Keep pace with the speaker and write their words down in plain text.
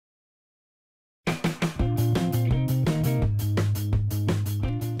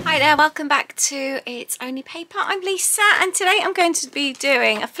Hi there, welcome back to It's Only Paper. I'm Lisa and today I'm going to be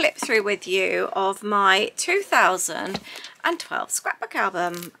doing a flip through with you of my 2012 scrapbook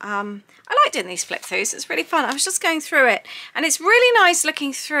album. I like doing these flip throughs, it's really fun. I was just going through it and it's really nice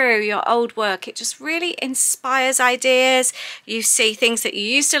looking through your old work. It just really inspires ideas. You see things that you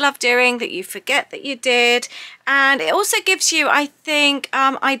used to love doing that you forget that you did, and it also gives you, I think,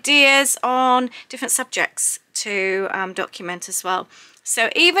 ideas on different subjects to document as well.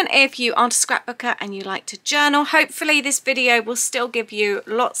 So even if you aren't a scrapbooker and you like to journal, hopefully this video will still give you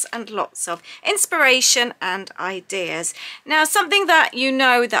lots and lots of inspiration and ideas. Now, something that you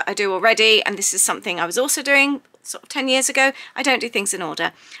know that I do already, and this is something I was also doing sort of 10 years ago, I don't do things in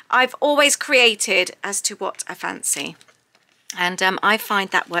order. I've always created as to what I fancy. And I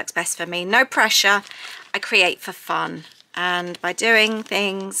find that works best for me. No pressure, I create for fun. And by doing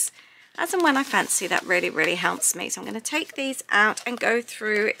things as and when I fancy, that really helps me. So I'm going to take these out and go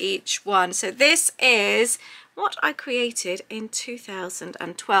through each one. So this is what I created in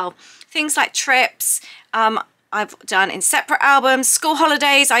 2012. Things like trips, I've done in separate albums, school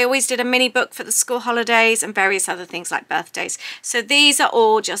holidays. I always did a mini book for the school holidays and various other things like birthdays. So these are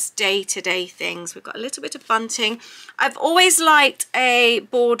all just day-to-day things. We've got a little bit of bunting. I've always liked a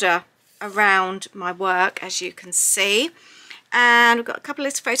border around my work, as you can see. And we've got a couple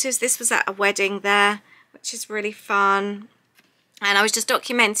of photos. This was at a wedding there, which is really fun. And I was just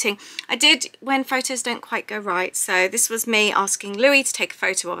documenting. I did when photos don't quite go right. So this was me asking Louis to take a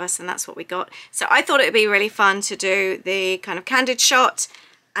photo of us, and that's what we got. So I thought it would be really fun to do the kind of candid shot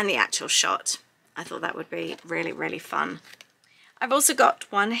and the actual shot. I thought that would be really fun. I've also got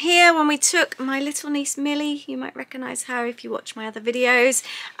one here when we took my little niece Millie. You might recognise her if you watch my other videos.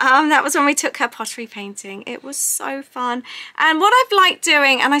 That was when we took her pottery painting. It was so fun. And what I've liked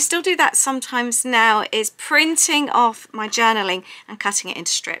doing, and I still do that sometimes now, is printing off my journaling and cutting it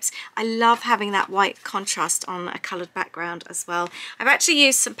into strips. I love having that white contrast on a coloured background as well. I've actually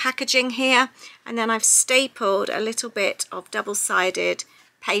used some packaging here, and then I've stapled a little bit of double-sided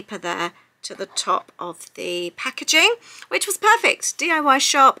paper there to the top of the packaging, which was perfect. DIY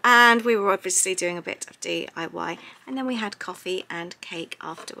shop, and we were obviously doing a bit of DIY, and then we had coffee and cake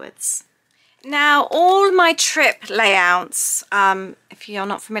afterwards. Now, all my trip layouts, if you're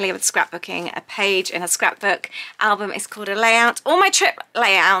not familiar with scrapbooking, a page in a scrapbook album is called a layout. All my trip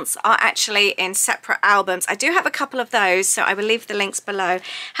layouts are actually in separate albums. I do have a couple of those, so I will leave the links below.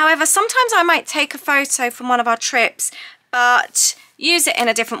 However, sometimes I might take a photo from one of our trips, but use it in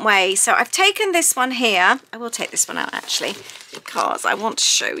a different way. So I've taken this one here. I will take this one out actually, because I want to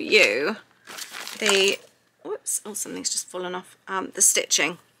show you the, whoops, oh, something's just fallen off, the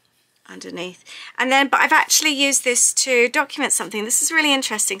stitching underneath. And then, but I've actually used this to document something. This is really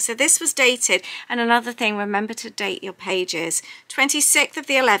interesting. So this was dated, and another thing, remember to date your pages. 26th of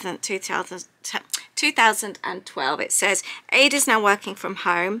the 11th, 2012. It says, Ada's now working from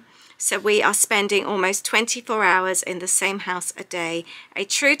home. So we are spending almost 24 hours in the same house a day, a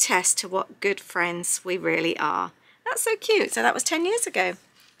true test to what good friends we really are. That's so cute. So that was 10 years ago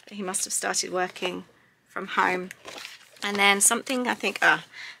that he must have started working from home. And then something I think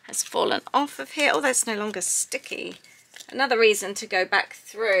has fallen off of here. Oh, that's no longer sticky. Another reason to go back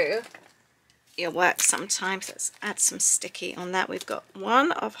through your work sometimes. Let's add some sticky on that. We've got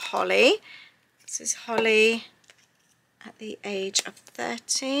one of Holly. This is Holly at the age of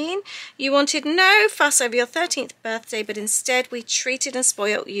 13. You wanted no fuss over your 13th birthday, but instead we treated and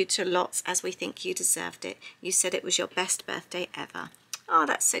spoiled you to lots as we think you deserved it. You said it was your best birthday ever. Oh,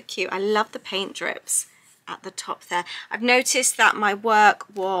 that's so cute. I love the paint drips at the top there. I've noticed that my work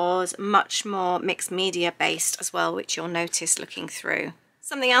was much more mixed media based as well, which you'll notice looking through.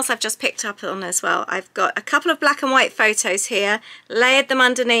 Something else I've just picked up on as well. I've got a couple of black and white photos here, layered them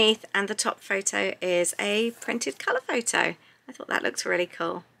underneath, and the top photo is a printed colour photo. I thought that looked really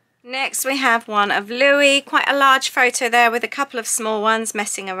cool. Next we have one of Louis, quite a large photo there with a couple of small ones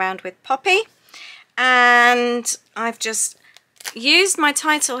messing around with Poppy. And I've just used my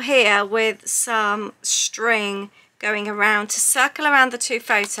title here with some string going around to circle around the two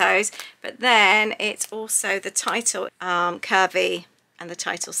photos, but then it's also the title, curvy, and the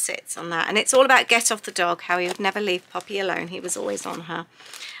title sits on that, and it's all about Get Off the Dog, how he would never leave Poppy alone. He was always on her.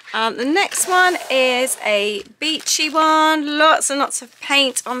 The next one is a beachy one. Lots and lots of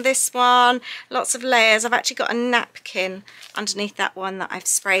paint on this one, lots of layers. I've actually got a napkin underneath that one that I've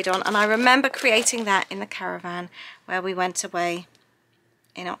sprayed on, and I remember creating that in the caravan where we went away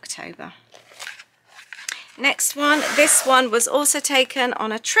in October. Next one, this one was also taken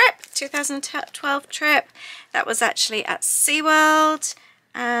on a trip, 2012 trip. That was actually at SeaWorld,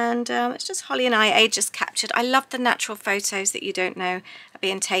 And it's just Holly and I, Aid just captured. I love the natural photos that you don't know are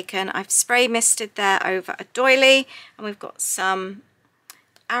being taken. I've spray misted there over a doily, and we've got some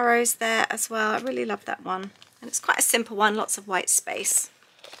arrows there as well. I really love that one, and it's quite a simple one, lots of white space.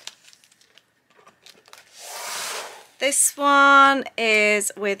 This one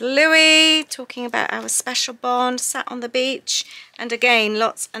is with Louis, talking about our special bond, sat on the beach, and again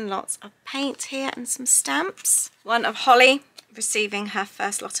lots and lots of paint here and some stamps. One of Holly receiving her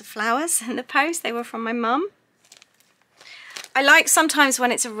first lot of flowers in the post. They were from my mum. I like sometimes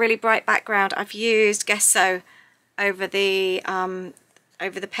when it's a really bright background, I've used gesso over the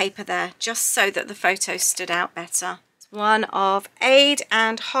paper there, just so that the photo stood out better. One of Aid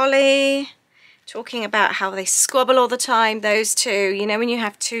and Holly, talking about how they squabble all the time, those two. You know, when you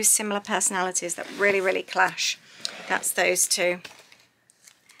have two similar personalities that really clash, that's those two.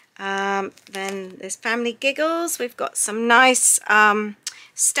 Then there's Family Giggles. We've got some nice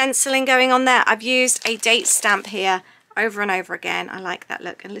stenciling going on there. I've used a date stamp here over and over again. I like that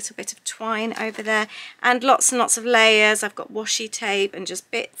look. A little bit of twine over there, and lots of layers. I've got washi tape and just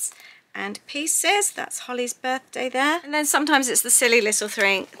bits and pieces. That's Holly's birthday there. And then sometimes it's the silly little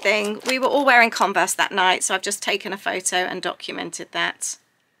thing. We were all wearing Converse that night, so I've just taken a photo and documented that.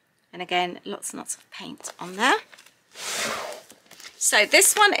 And again, lots and lots of paint on there. So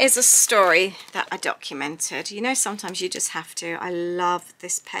this one is a story that I documented. You know, sometimes you just have to. I love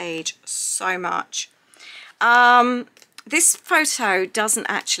this page so much. This photo doesn't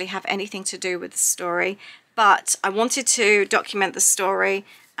actually have anything to do with the story, but I wanted to document the story,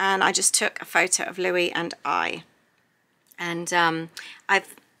 and I just took a photo of Louis and I. And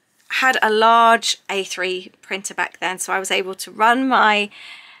I've had a large A3 printer back then, so I was able to run my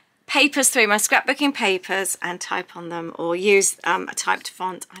papers through, my scrapbooking papers, and type on them, or use a typed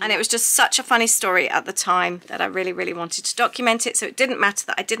font. And it was just such a funny story at the time that I really wanted to document it, so it didn't matter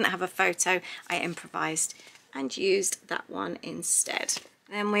that I didn't have a photo. I improvised and used that one instead.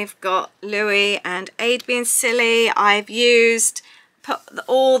 Then we've got Louis and Aid being silly. I've put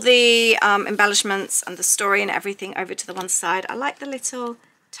all the embellishments and the story and everything over to the one side. I like the little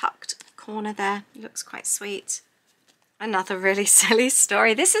tucked corner there. It looks quite sweet. Another really silly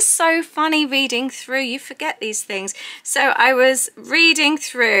story. This is so funny reading through. You forget these things. So I was reading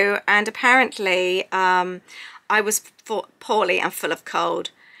through, and apparently I was poorly and full of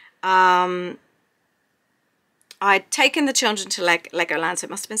cold. I'd taken the children to Legoland, so it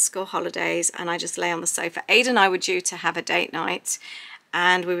must have been school holidays, and I just lay on the sofa. Aid and I were due to have a date night,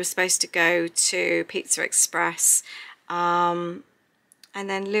 and we were supposed to go to Pizza Express. And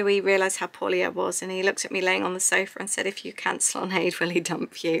then Louis realised how poorly I was, and he looked at me laying on the sofa and said, "If you cancel on Aid, will he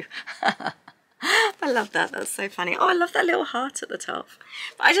dump you?" I love that. That's so funny. Oh, I love that little heart at the top.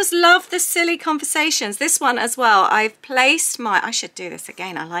 But I just love the silly conversations. This one as well, I've placed my, I should do this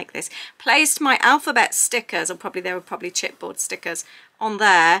again, I like this. Placed my alphabet stickers, or they were probably chipboard stickers, on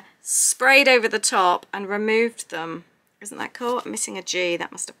there, sprayed over the top and removed them. Isn't that cool? I'm missing a G.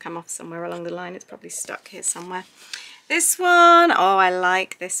 That must have come off somewhere along the line. It's probably stuck here somewhere. This one, oh, I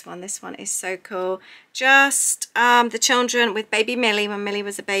like this one. This one is so cool. Just the children with baby Millie, when Millie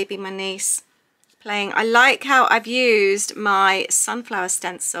was a baby, my niece, playing. I like how I've used my sunflower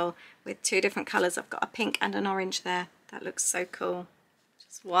stencil with two different colours. I've got a pink and an orange there. That looks so cool.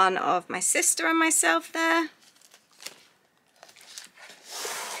 Just one of my sister and myself there.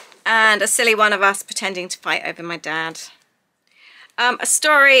 And a silly one of us pretending to fight over my dad. A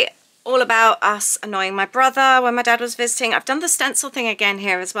story all about us annoying my brother when my dad was visiting. I've done the stencil thing again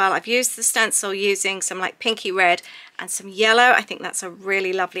here as well. I've used the stencil using some like pinky red and some yellow. I think that's a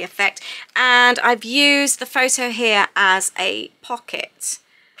really lovely effect. And I've used the photo here as a pocket.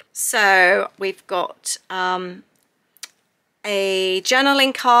 So we've got a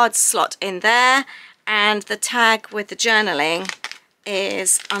journaling card slot in there, and the tag with the journaling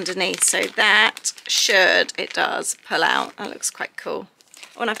is underneath. So that it does pull out. That looks quite cool.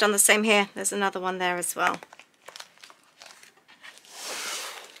 Oh, and I've done the same here. There's another one there as well.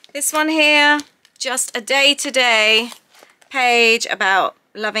 This one here, just a day-to-day page about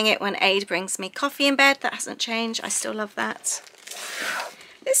loving it when Aid brings me coffee in bed. That hasn't changed. I still love that.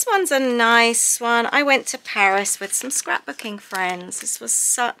 This one's a nice one. I went to Paris with some scrapbooking friends. This was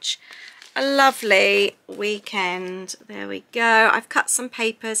such a lovely weekend. There we go. I've cut some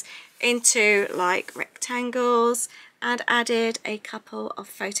papers into like rectangles and added a couple of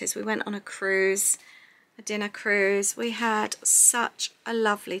photos. We went on a cruise, a dinner cruise. We had such a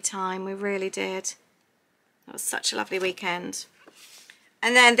lovely time. We really did. It was such a lovely weekend.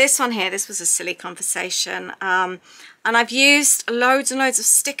 And then this one here, this was a silly conversation. And I've used loads and loads of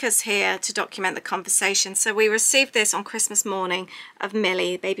stickers here to document the conversation. So we received this on Christmas morning of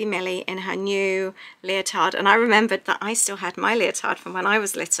Millie, baby Millie, in her new leotard. And I remembered that I still had my leotard from when I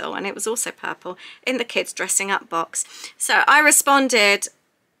was little, and it was also purple, in the kids dressing up box. So I responded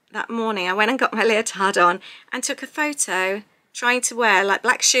that morning. I went and got my leotard on and took a photo trying to wear like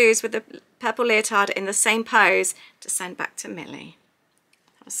black shoes with the purple leotard in the same pose to send back to Millie.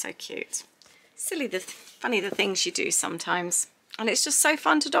 That was so cute. Silly, funny the things you do sometimes, and it's just so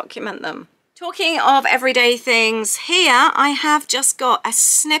fun to document them. Talking of everyday things, here I have just got a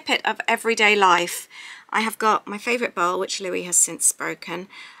snippet of everyday life. I have got my favourite bowl, which Louis has since broken,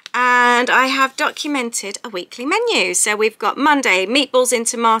 and I have documented a weekly menu. So we've got Monday, meatballs in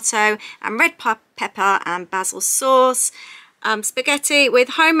tomato and red pepper and basil sauce. Spaghetti with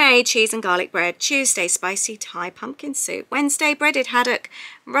homemade cheese and garlic bread. Tuesday, spicy Thai pumpkin soup. Wednesday, breaded haddock,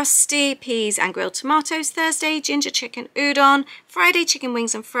 rusty peas and grilled tomatoes. Thursday, ginger chicken udon. Friday, chicken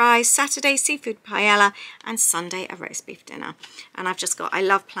wings and fries. Saturday, seafood paella. And Sunday, a roast beef dinner. And I've just got, I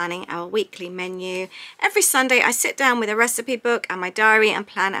love planning our weekly menu. Every Sunday, I sit down with a recipe book and my diary and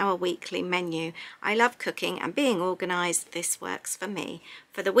plan our weekly menu. I love cooking and being organised. This works for me.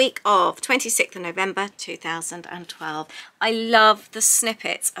 For the week of 26th of November 2012. I love the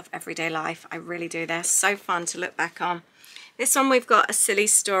snippets of everyday life. I really do. They're so fun to look back on. This one we've got a silly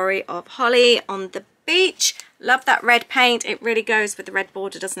story of Holly on the beach. Love that red paint. It really goes with the red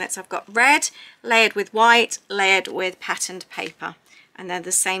border, doesn't it? So I've got red layered with white, layered with patterned paper. And they're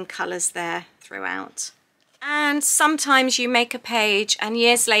the same colours there throughout. And sometimes you make a page and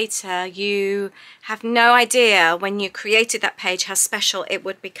years later you have no idea when you created that page how special it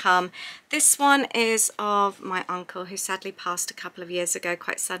would become. This one is of my uncle who sadly passed a couple of years ago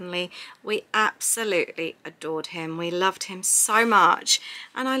quite suddenly. We absolutely adored him. We loved him so much,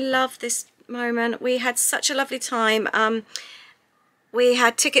 and I love this moment. We had such a lovely time. We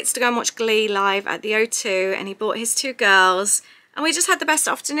had tickets to go and watch Glee live at the O2, and he brought his two girls. And we just had the best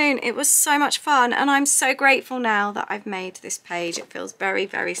afternoon. It was so much fun, and I'm so grateful now that I've made this page. It feels very,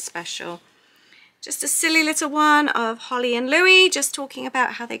 very special. Just a silly little one of Holly and Louis, just talking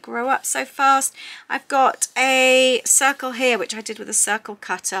about how they grow up so fast. I've got a circle here, which I did with a circle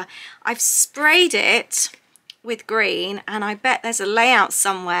cutter. I've sprayed it with green, and I bet there's a layout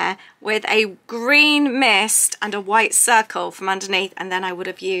somewhere with a green mist and a white circle from underneath, and then I would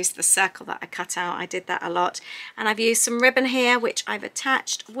have used the circle that I cut out. I did that a lot. And I've used some ribbon here, which I've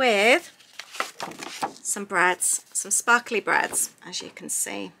attached with some brads, some sparkly brads, as you can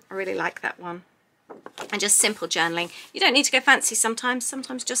see. I really like that one. And just simple journaling. You don't need to go fancy sometimes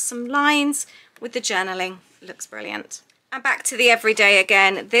just some lines with the journaling looks brilliant. And back to the everyday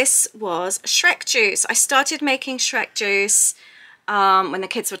again. This was Shrek juice. I started making Shrek juice when the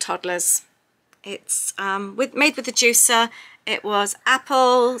kids were toddlers. It's made with the juicer. It was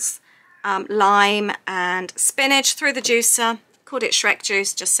apples, lime and spinach through the juicer. Called it Shrek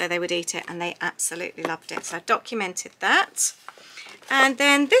juice just so they would eat it, and they absolutely loved it. So I documented that. And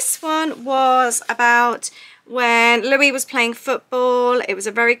then this one was about when Louis was playing football. It was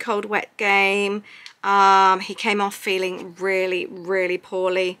a very cold, wet game. He came off feeling really, really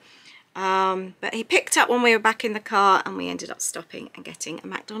poorly. But he picked up when we were back in the car, and we ended up stopping and getting a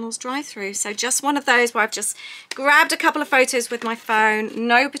McDonald's drive-through. So just one of those where I've just grabbed a couple of photos with my phone.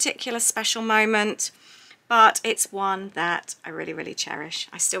 No particular special moment, but it's one that I really, really cherish.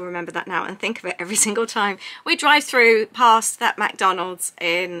 I still remember that now and think of it every single time we drive through past that McDonald's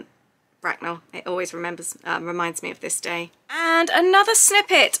in Bracknell. It always reminds me of this day. And another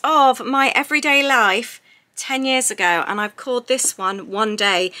snippet of my everyday life 10 years ago, and I've called this one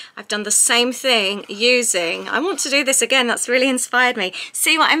Day. I've done the same thing using, I want to do this again, that's really inspired me.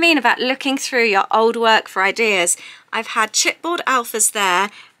 See what I mean about looking through your old work for ideas? I've had chipboard alphas there,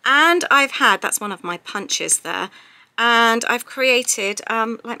 and I've had, that's one of my punches there, and I've created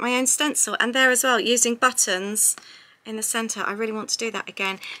like my own stencil, and there as well, using buttons in the center. I really want to do that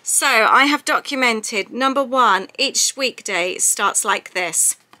again. So I have documented number 1, each weekday starts like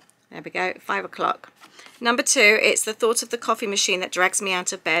this. There we go, 5 o'clock. Number 2, it's the thought of the coffee machine that drags me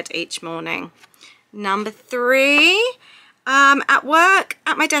out of bed each morning. Number 3, at work,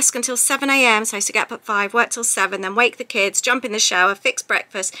 at my desk until 7 AM, so I used to get up at 5, work till 7, then wake the kids, jump in the shower, fix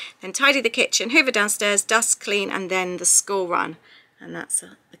breakfast, then tidy the kitchen, hoover downstairs, dust, clean, and then the school run. And that's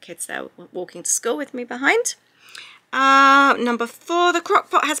the kids there walking to school with me behind. Number 4, the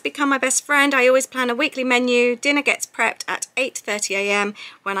crock pot has become my best friend. I always plan a weekly menu. Dinner gets prepped at 8:30 AM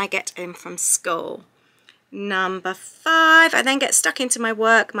when I get in from school. Number 5, I then get stuck into my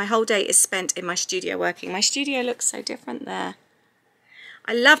work. My whole day is spent in my studio working. My studio looks so different there.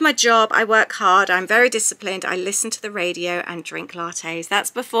 I love my job, I work hard, I'm very disciplined, I listen to the radio and drink lattes.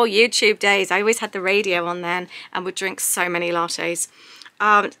 That's before YouTube days. I always had the radio on then and would drink so many lattes.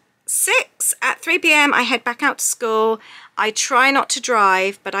 6 at 3 p.m. I head back out to school. I try not to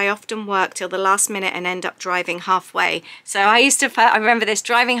drive, but I often work till the last minute and end up driving halfway. So I remember this,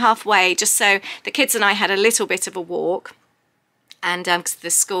 driving halfway just so the kids and I had a little bit of a walk. And because the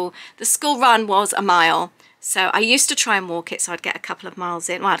school run was a mile. So I used to try and walk it, so I'd get a couple of miles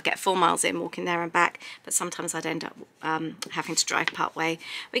in. Well, I'd get 4 miles in walking there and back, but sometimes I'd end up having to drive part way.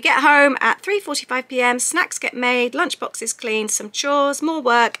 We get home at 3:45 p.m, snacks get made, lunchbox is cleaned, some chores, more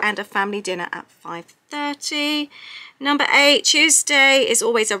work, and a family dinner at 5:30. Number 8, Tuesday is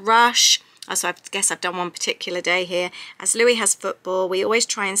always a rush. So I guess I've done one particular day here. As Louis has football, we always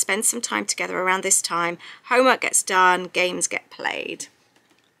try and spend some time together around this time. Homework gets done, games get played.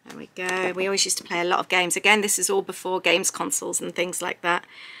 There we go. We always used to play a lot of games. Again, this is all before games consoles and things like that.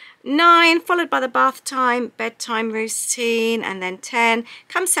 9, followed by the bath time, bedtime routine, and then 10.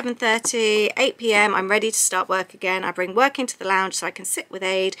 Come 7:30, 8 p.m, I'm ready to start work again. I bring work into the lounge so I can sit with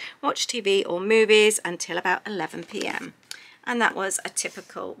Aid, watch TV or movies until about 11 p.m. And that was a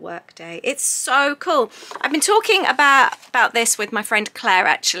typical work day. It's so cool. I've been talking about this with my friend Claire,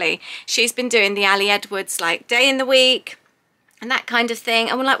 actually. She's been doing the Ali Edwards, like, day in the week and that kind of thing.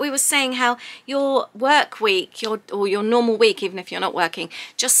 And like we were saying, how your work week, or your normal week, even if you're not working,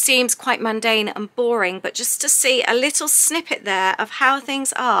 just seems quite mundane and boring. But just to see a little snippet there of how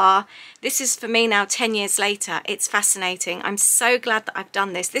things are, this is for me now 10 years later. It's fascinating. I'm so glad that I've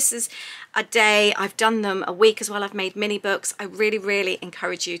done this. This is a day, I've done them a week as well. I've made mini books. I really, really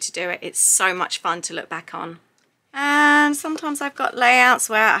encourage you to do it. It's so much fun to look back on. And sometimes I've got layouts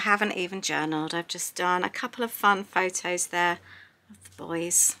where I haven't even journaled. I've just done a couple of fun photos there of the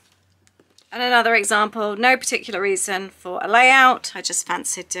boys. And another example, no particular reason for a layout. I just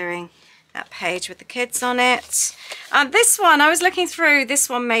fancied doing that page with the kids on it. This one, I was looking through, this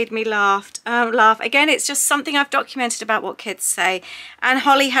one made me laugh. Again, it's just something I've documented about what kids say. And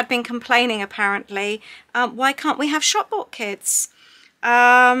Holly had been complaining, apparently, why can't we have shop bought kids?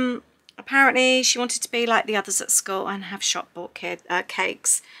 Apparently she wanted to be like the others at school and have shop bought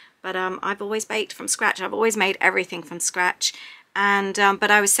cakes. But I've always baked from scratch. I've always made everything from scratch. And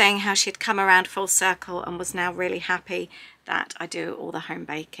but I was saying how she'd come around full circle and was now really happy that I do all the home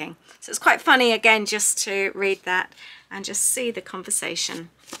baking. So it's quite funny, again, just to read that and just see the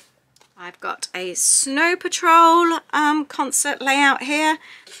conversation. I've got a Snow Patrol concert layout here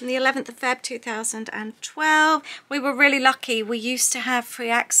from the 11th of Feb 2012. We were really lucky. We used to have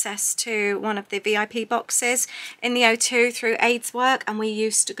free access to one of the VIP boxes in the O2 through Aid's work, and we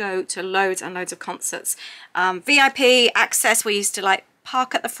used to go to loads and loads of concerts. VIP access, we used to like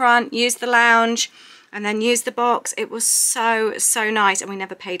park at the front, use the lounge, and then use the box. It was so nice, and we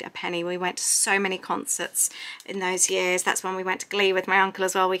never paid a penny. We went to so many concerts in those years. That's when we went to Glee with my uncle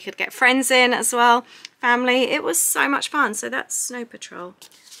as well. We could get friends in as well, family. It was so much fun. So that's Snow Patrol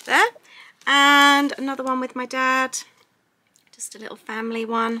there. And another one with my dad, just a little family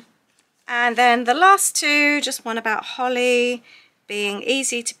one. And then the last two, just one about Holly being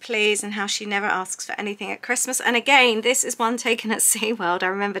easy to please and how she never asks for anything at Christmas. And again, this is one taken at SeaWorld. I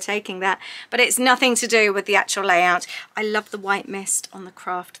remember taking that, but it's nothing to do with the actual layout. I love the white mist on the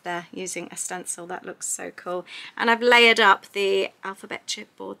craft there using a stencil. That looks so cool. And I've layered up the alphabet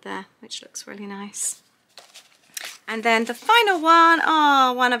chipboard there, which looks really nice. And then the final one,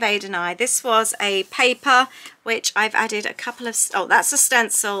 one of Aid and I. This was a paper which I've added a couple of, that's a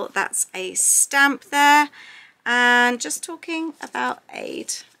stencil, that's a stamp there. And just talking about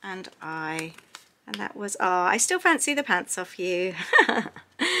Aid and I. And that was, I still fancy the pants off you.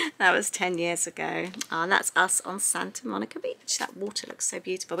 That was 10 years ago. And that's us on Santa Monica Beach. That water looks so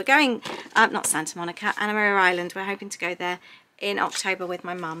beautiful. We're going, not Santa Monica, Anna Maria Island. We're hoping to go there in October with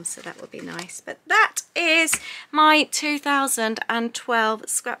my mum, so that would be nice. But that is my 2012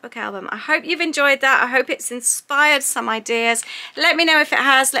 scrapbook album. I hope you've enjoyed that. I hope it's inspired some ideas. Let me know if it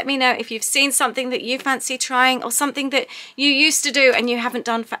has. Let me know if you've seen something that you fancy trying, or something that you used to do and you haven't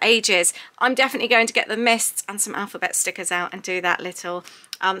done for ages. I'm definitely going to get the mists and some alphabet stickers out and do that little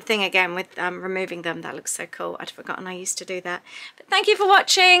thing again with removing them. That looks so cool. I'd forgotten I used to do that. But thank you for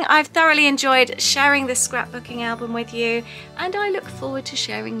watching. I've thoroughly enjoyed sharing this scrapbooking album with you, and I look forward to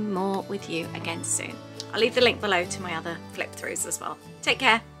sharing more with you again soon. I'll leave the link below to my other flip throughs as well. Take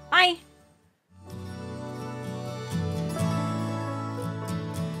care. Bye.